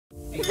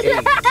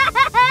ate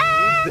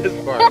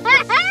this part.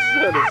 That's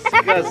so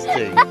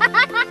disgusting.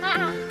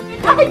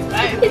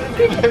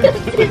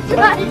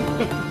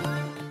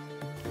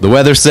 The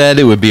weather said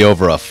it would be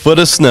over a foot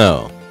of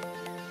snow.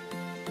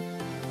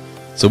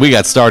 So we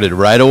got started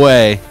right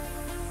away.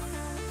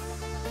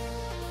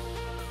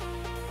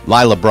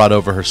 Lylah brought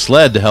over her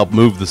sled to help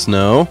move the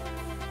snow,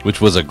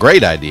 which was a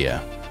great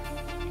idea.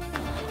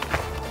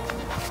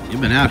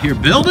 You've been out here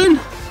building?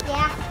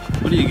 Yeah.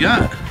 What do you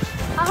got?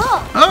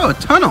 Oh, a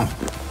tunnel.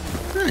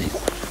 Nice.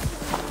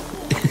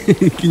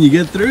 Can you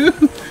get through?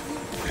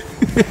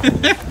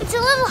 It's a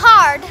little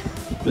hard.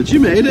 But you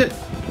made it.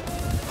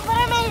 But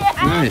I made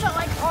it. I Nice. have to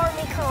like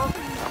army crawl.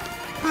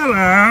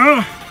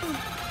 Hello.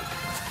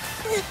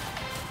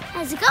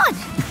 How's it going?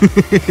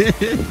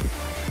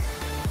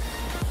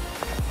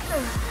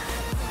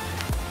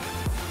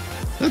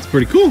 That's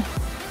pretty cool.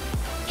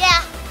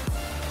 Yeah.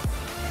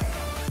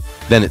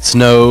 Then it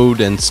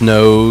snowed and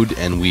snowed,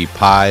 and we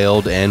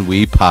piled and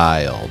we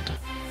piled.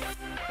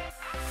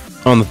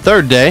 On the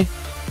third day,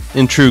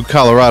 in true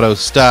Colorado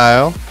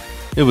style,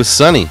 it was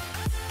sunny.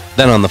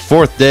 Then on the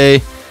fourth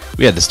day,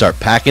 we had to start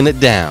packing it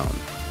down.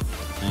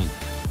 1,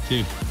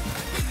 2.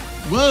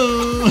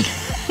 Whoa!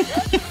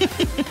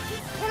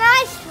 Can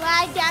I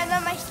slide down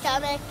on my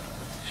stomach?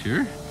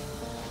 Sure.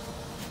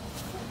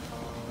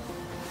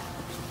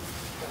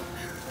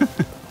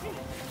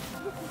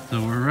 So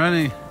we're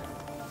running.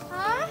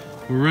 Huh?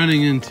 We're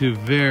running into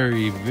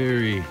very,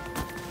 very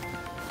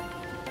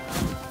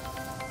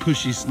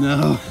pushy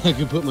snow. I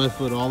can put my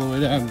foot all the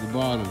way down to the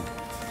bottom.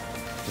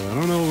 So I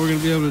don't know what we're gonna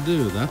be able to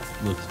do. That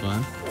looks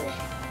fun.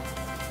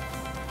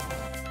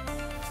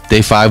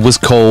 Day 5 was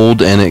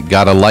cold and it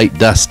got a light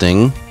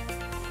dusting.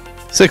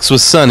 6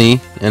 was sunny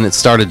and it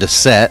started to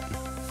set.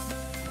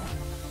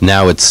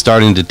 Now it's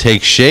starting to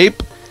take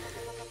shape.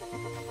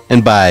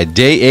 And by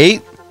day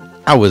 8,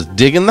 I was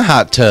digging the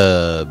hot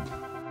tub.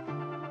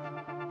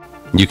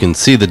 You can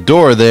see the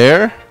door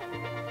there.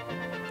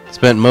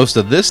 Spent most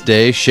of this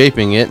day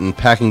shaping it and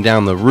packing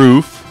down the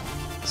roof.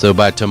 So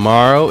by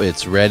tomorrow,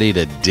 it's ready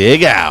to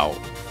dig out.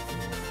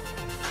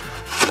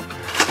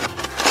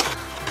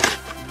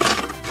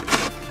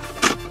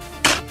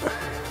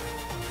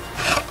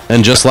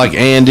 And just like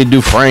Andy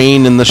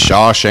Dufresne in the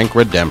Shawshank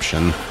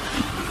Redemption,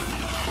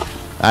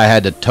 I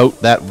had to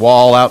tote that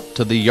wall out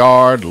to the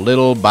yard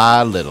little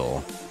by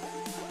little.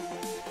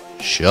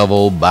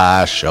 Shovel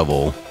by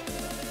shovel.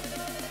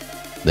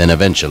 Then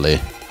eventually,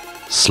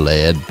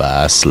 sled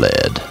by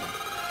sled.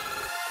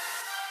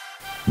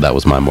 That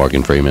was my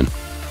Morgan Freeman.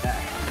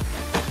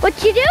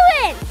 What you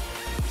doing?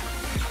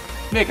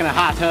 Making a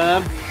hot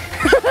tub.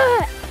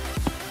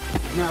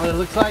 Isn't that what it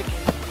looks like?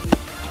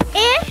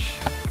 Ish.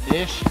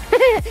 Ish.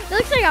 It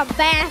looks like a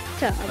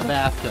bathtub. A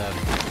bathtub.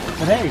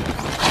 But hey,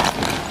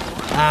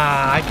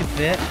 I can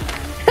fit.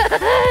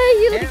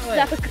 You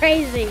look so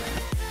crazy.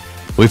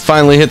 We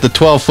finally hit the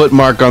 12-foot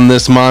mark on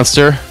this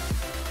monster.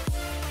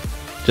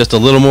 Just a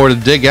little more to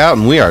dig out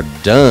and we are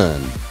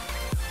done.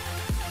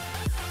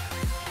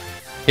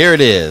 Here it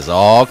is,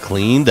 all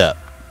cleaned up.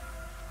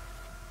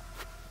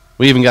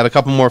 We even got a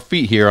couple more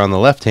feet here on the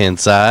left-hand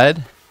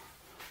side.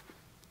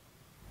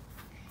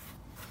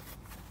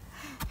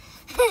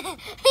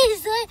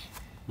 He's like,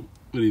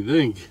 What do you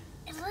think?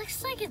 it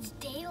looks like it's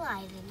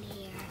daylight in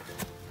here.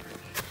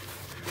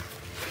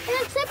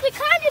 And except it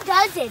kind of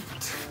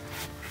doesn't.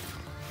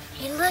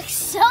 It looks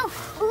so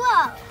cool.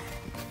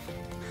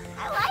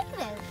 I like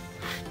this.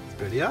 It's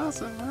pretty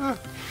awesome, huh?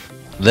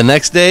 The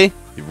next day,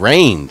 it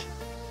rained.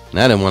 And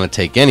I didn't want to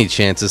take any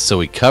chances, so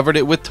we covered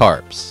it with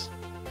tarps.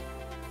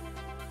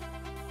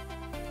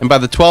 And by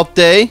the 12th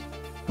day,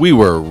 we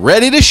were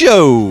ready to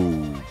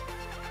show.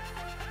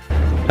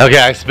 Okay,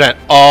 I spent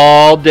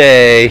all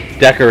day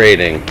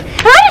decorating.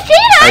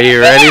 Are you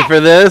ready for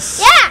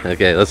this? Yeah.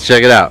 Okay, let's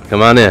check it out.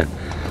 Come on in.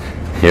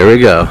 Here we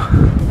go.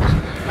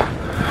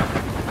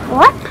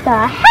 What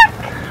the heck?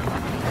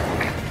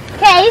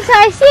 Okay, so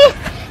I see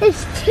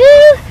there's 2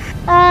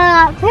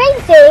 play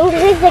things.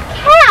 There's a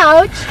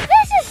couch.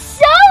 This is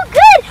so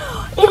good.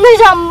 And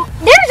there's a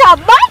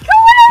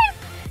microwave.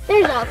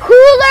 There's a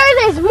cooler.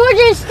 There's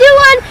MoreJstu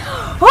one.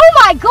 Oh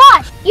my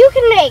gosh! You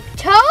can make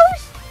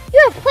toast.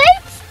 You have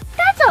plates.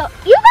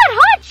 You got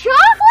hot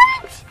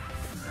chocolate.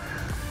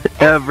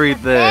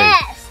 Everything.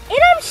 Yes, and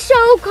I'm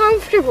so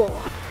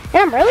comfortable.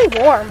 And I'm really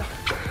warm.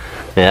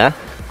 Yeah?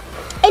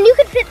 And you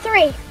can fit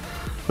 3.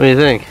 What do you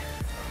think?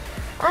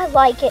 I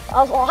like it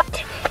a lot.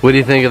 What do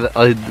you think of the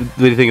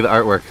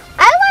artwork?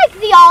 I like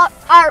the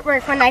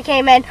artwork when I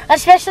came in,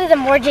 especially the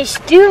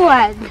MoreJstu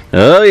one.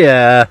 Oh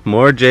yeah,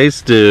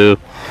 MoreJstu.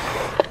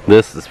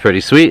 This is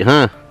pretty sweet,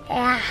 huh?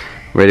 Yeah.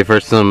 Ready for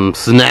some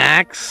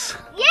snacks?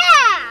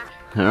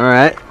 Yeah. All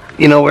right.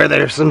 You know where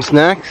there's some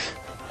snacks?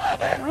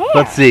 Where?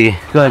 Let's see.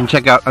 Go ahead and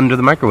check out under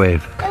the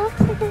microwave.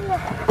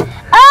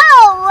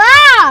 Oh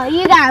wow!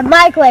 You got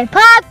microwave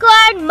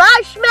popcorn,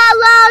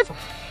 marshmallows,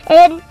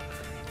 and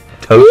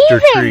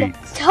Toaster even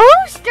treats.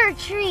 Toaster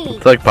treats.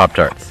 It's like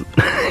Pop-Tarts.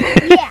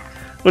 Yeah.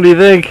 What do you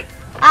think?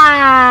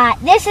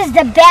 This is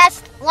the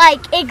best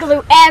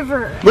igloo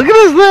ever. Look at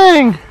this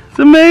thing. It's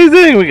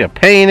amazing. We got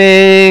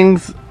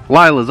paintings,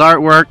 Lylah's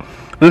artwork.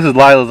 This is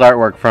Lylah's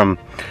artwork from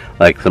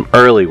like some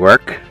early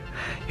work.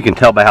 You can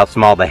tell by how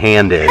small the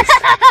hand is.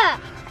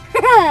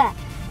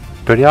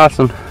 Pretty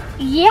awesome.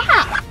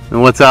 Yeah.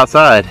 And what's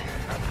outside?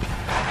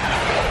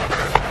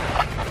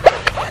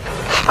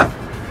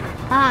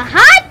 A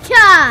hot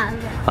tub.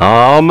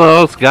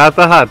 Almost got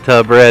the hot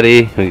tub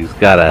ready. We just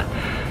gotta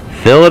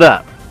fill it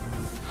up.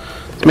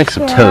 Let's make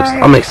some toast.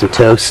 I'll make some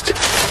toast.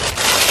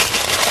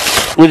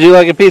 Would you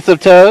like a piece of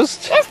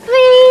toast? Yes,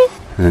 please.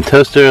 And the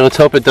toaster, let's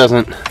hope it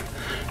doesn't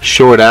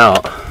short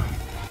out.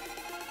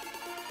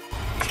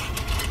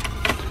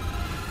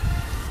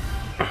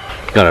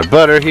 Got our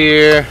butter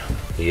here.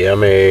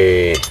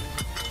 Yummy.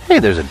 Hey,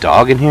 there's a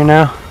dog in here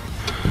now.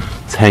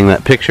 Let's hang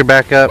that picture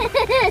back up.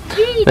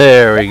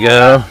 There we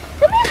go.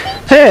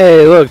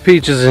 Hey, look,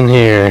 Peach is in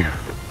here.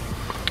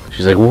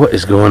 She's like, what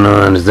is going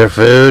on? Is there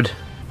food?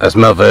 I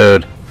smell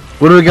food.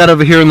 What do we got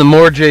over here in the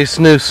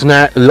MoreJstu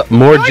snack?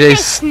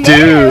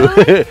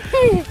 MoreJstu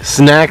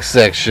snack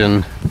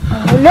section.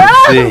 Oh, no.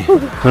 Let's see,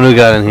 what do we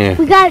got in here?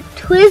 We got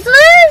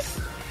Twizzlers.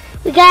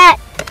 We got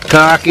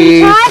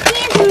Takis.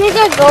 and we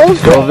got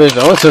Goldfish.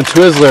 I want some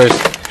Twizzlers.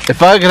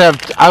 If I could have,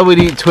 I would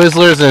eat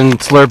Twizzlers and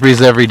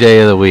Slurpees every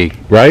day of the week,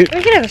 right?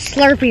 We could have a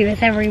Slurpee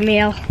with every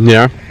meal.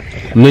 Yeah.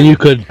 And then you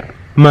could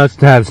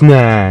must have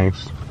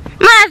snacks.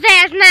 Must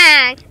have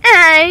snacks.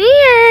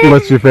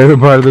 What's your favorite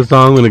part of the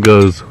song when it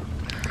goes?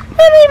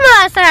 We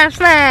must have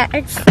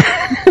snacks.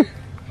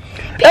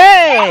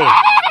 Hey!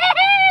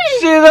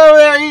 She's over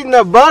there eating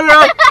the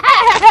butter.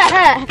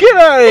 Get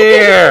out of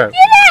here!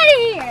 Get out of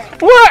here!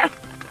 What?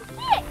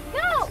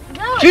 Go!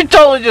 She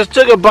totally just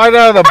took a bite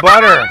out of the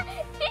butter.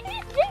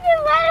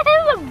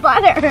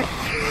 Butter.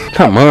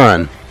 Come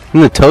on.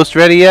 Isn't the toast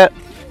ready yet?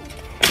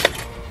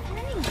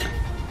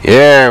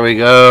 There we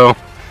go.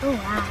 Oh,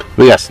 wow.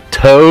 We got some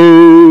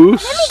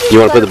toast. You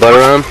want to put the butter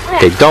on?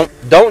 Okay,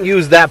 don't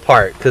use that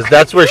part because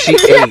that's where she ate.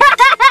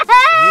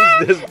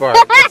 Use this part.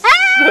 That's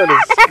so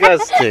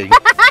disgusting.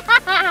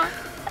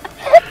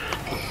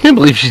 Can't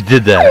believe she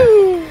did that.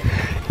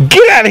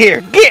 Get out of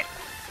here. Get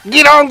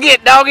on,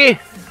 doggy.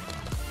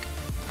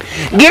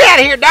 Get out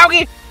of here,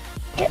 doggy.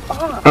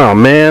 Oh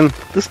man,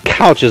 this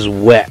couch is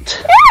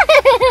wet.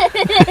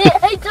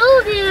 I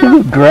told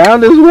you. The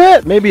ground is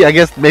wet. Maybe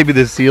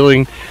the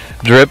ceiling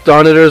dripped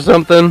on it or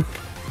something.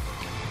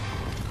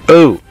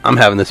 Oh, I'm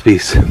having this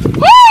piece.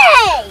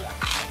 Hey!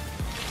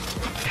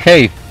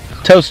 Hey,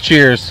 toast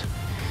cheers.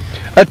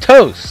 A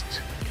toast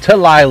to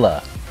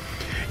Lylah.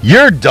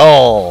 You're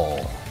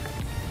dull.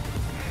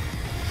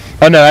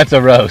 Oh no, that's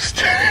a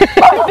roast.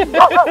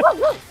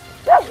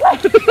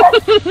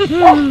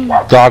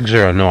 Dogs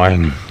are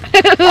annoying.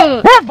 Peach!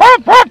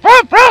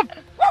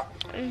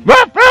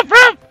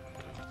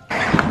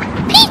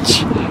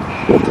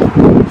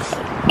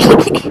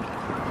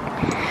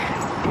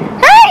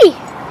 Hey!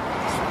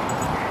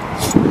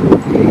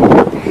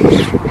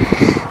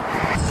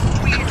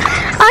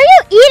 Are you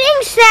eating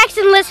snacks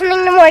and listening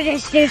to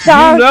MoreJstu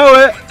songs? You know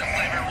it.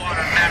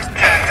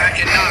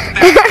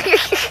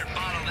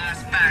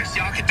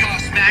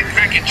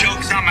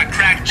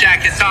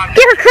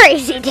 You're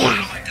crazy,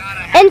 Dad.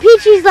 And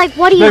Peachy's like,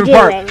 what are you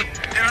doing?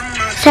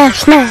 Have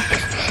snacks.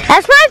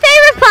 That's my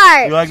favorite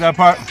part. You like that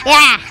part?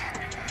 Yeah.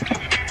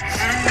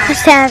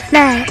 Let's have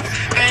snacks.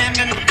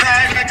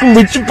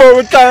 With your for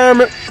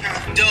retirement.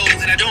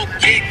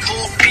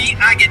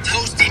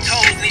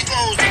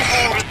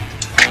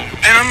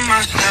 And I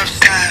must have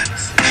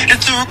snacks.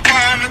 It's a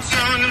requirement to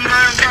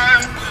my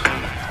life.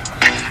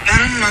 And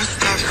I must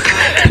have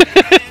snacks.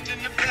 In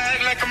the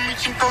bag like I'm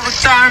reaching for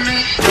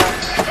retirement.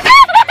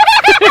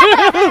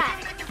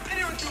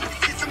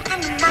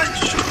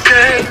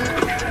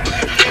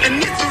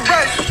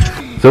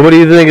 So what do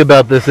you think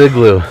about this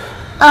igloo?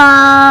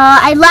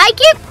 I like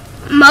it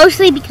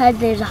mostly because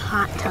there's a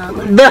hot tub.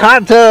 The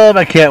hot tub!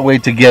 I can't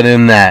wait to get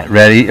in that.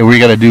 Ready? We're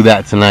gonna do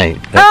that tonight.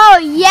 Oh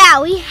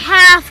yeah, we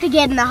have to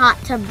get in the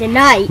hot tub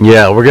tonight.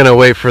 Yeah, we're gonna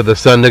wait for the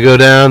sun to go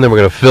down, then we're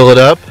gonna fill it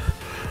up,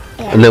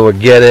 and then we'll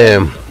get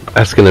in.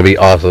 That's gonna be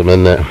awesome,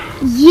 isn't it?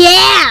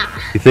 Yeah!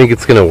 You think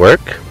it's gonna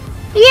work?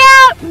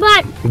 Yeah,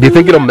 but... Do you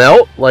think it'll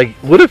melt? Like,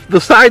 what if the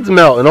sides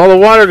melt and all the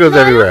water goes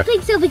everywhere? I don't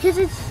think so because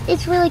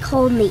it's really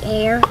cold in the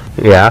air.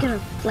 Yeah? It's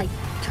gonna, like,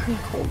 turn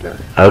colder.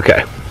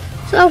 Okay.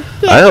 So,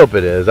 yeah. I hope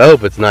it is. I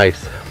hope it's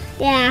nice.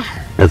 Yeah.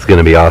 It's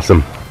gonna be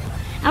awesome.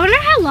 I wonder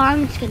how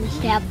long it's gonna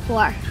stay up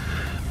for.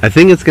 I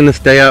think it's gonna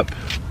stay up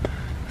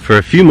for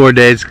a few more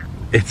days.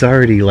 It's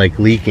already like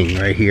leaking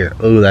right here.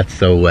 Oh, that's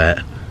so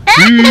wet.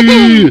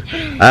 I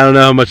don't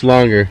know how much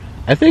longer.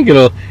 I think we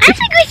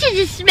should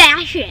just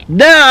smash it.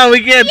 No,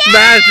 we can't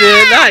smash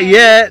it. Not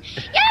yet.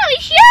 Yeah, we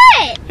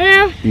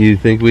should. You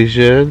think we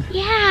should?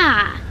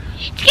 Yeah.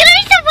 It's gonna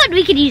be so fun.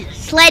 We could use a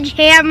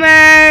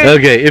sledgehammer.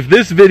 Okay, if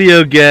this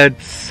video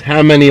gets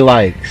how many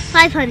likes?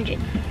 500.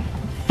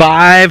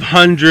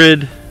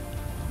 500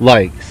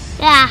 likes.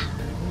 Yeah.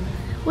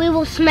 We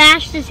will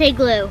smash this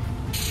igloo.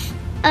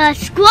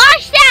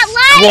 Squash that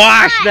like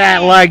Squash button.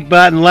 that like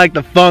button like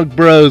the Funk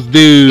Bros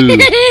do.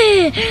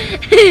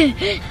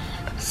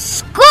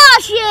 Squash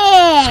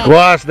it!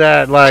 Squash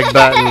that like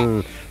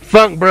button.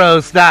 Funk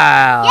Bro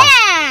style.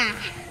 Yeah!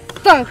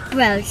 Funk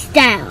Bro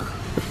style.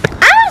 I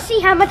want to see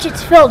how much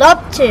it's filled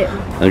up to.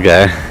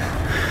 Okay.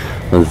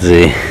 Let's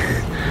see.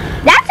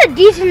 That's a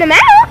decent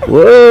amount.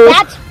 Whoa.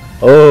 That's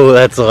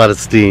That's a lot of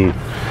steam.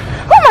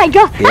 Oh my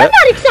god, Yep. I'm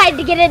not excited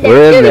to get in there.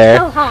 We're in Dude, there.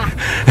 it's so hot.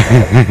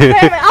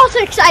 But I'm also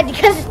excited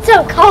because it's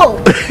so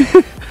cold.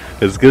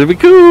 It's gonna be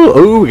cool.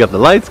 Oh, we got the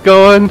lights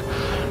going.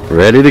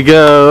 Ready to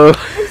go.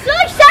 I'm so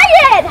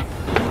excited!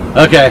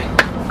 Okay.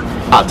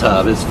 Hot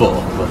tub is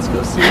full. Let's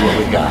go see what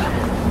we got.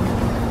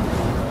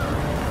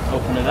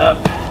 Open it up.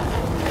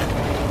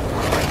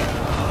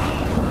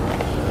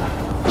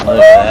 Look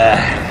at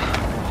that.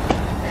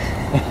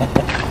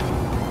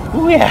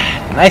 Oh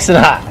yeah, nice and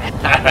hot.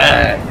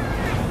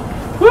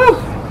 Woo!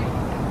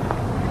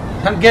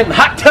 I'm getting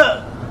hot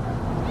tub.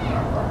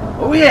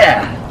 Oh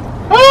yeah.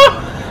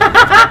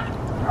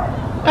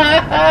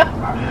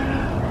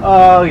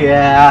 Oh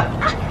yeah.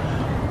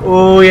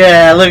 Oh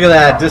yeah, look at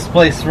that.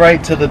 Displaced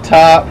right to the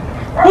top.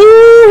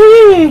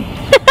 Woo!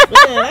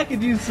 Man, I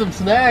could use some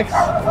snacks.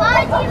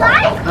 What do you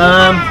like?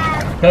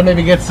 Gotta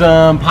maybe get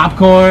some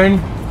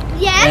popcorn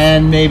Yes?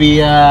 and maybe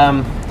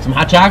some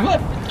hot chocolate.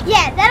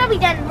 Yeah, that'll be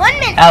done in 1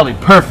 minute. That'll be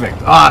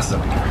perfect.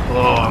 Awesome.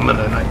 Oh, I'm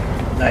gonna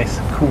nice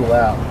and cool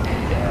out.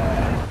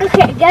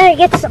 Okay, gotta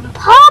get some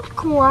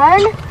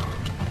popcorn.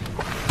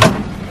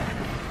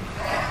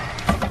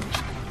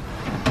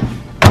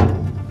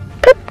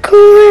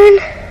 Popcorn.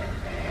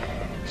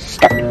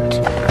 Start.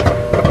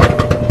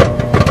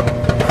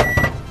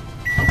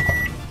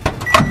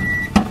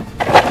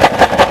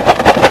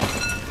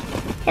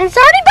 And it's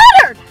already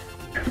buttered.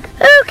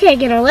 Okay,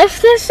 gonna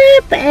lift this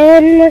up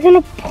and we're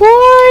gonna pour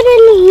it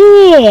in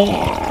here.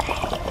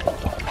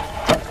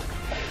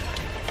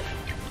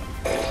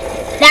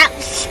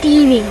 That's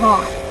steaming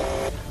hot.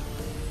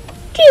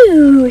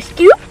 2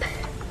 scoop.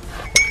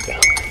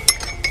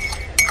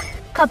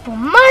 Couple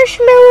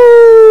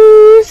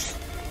marshmallows.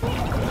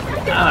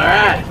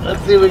 Alright,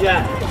 let's see what we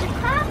got.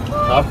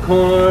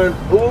 Popcorn.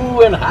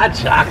 Ooh, and hot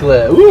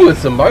chocolate. Ooh, and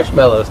some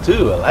marshmallows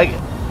too. I like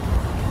it.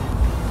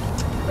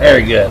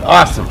 Very good.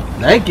 Awesome.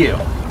 Thank you.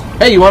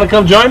 Hey, you want to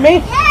come join me?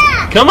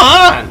 Yeah! Come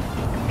on.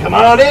 Come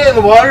on in.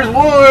 The water's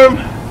warm.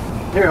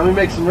 Here, let me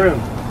make some room.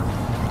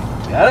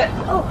 Got it?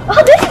 Oh,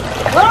 this is...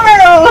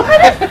 Oh,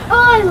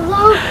 I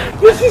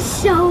love... This is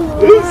so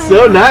warm. It's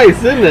so nice,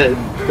 isn't it?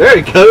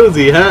 Very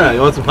cozy, huh?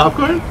 You want some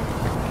popcorn?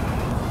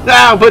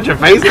 Now, put your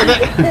face in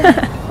it.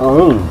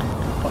 Oh,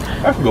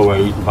 I can go away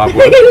and eat some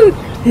popcorn.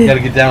 You gotta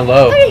get down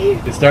low.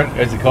 Is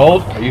it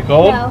cold? Are you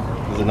cold? No.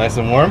 Is it nice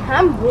and warm?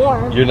 I'm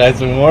warm. You're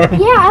nice and warm?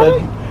 Yeah.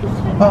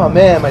 Oh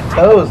man, my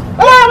toes.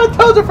 Oh, my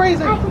toes are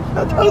freezing.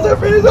 My toes are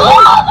freezing.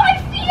 Oh, my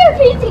feet are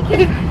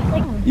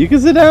freezing. You can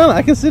sit down.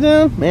 I can sit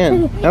down.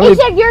 Man, how many...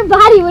 Except your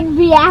body would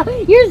be out.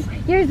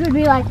 Yours would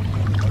be like...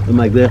 I'm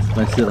like this.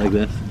 I sit like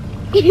this.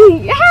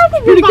 Half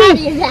of your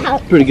body is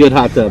out. Pretty good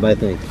hot tub, I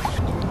think.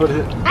 What is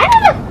it? I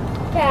don't know.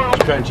 Dad.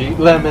 Crunchy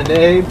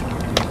lemonade. No,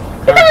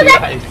 that's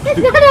not how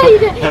you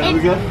do it. How do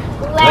we go?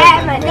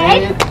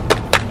 Lemonade.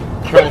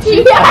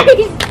 Crunchy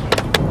ice.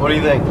 What do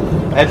you think?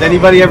 Has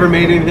anybody ever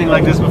made anything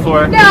like this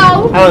before?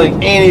 No. I don't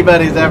think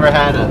anybody's ever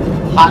had a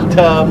hot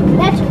tub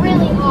That's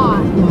really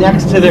hot.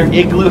 next to their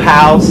igloo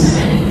house.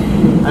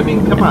 I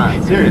mean, come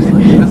on, seriously,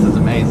 this is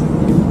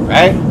amazing,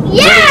 right?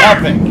 Yeah.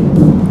 Pretty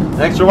epic.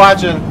 Thanks for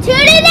watching. Tune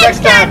in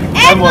next time,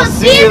 and we'll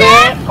see you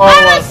there, or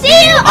we'll see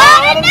you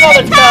on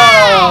another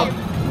time.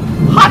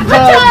 Hot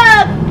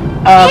tub.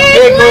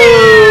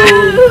 Igloo.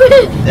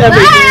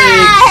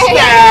 Everything.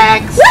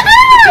 Snacks.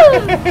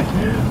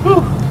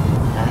 Woohoo!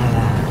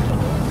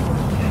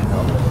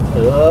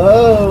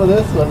 Oh,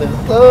 this one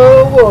is so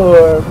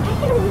warm.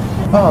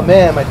 Oh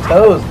man, my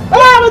toes.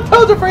 Ah, my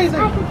toes are freezing.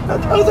 My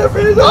toes are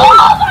freezing.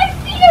 Oh, my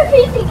feet are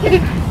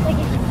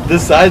freezing. The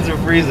sides are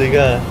freezing,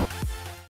 huh?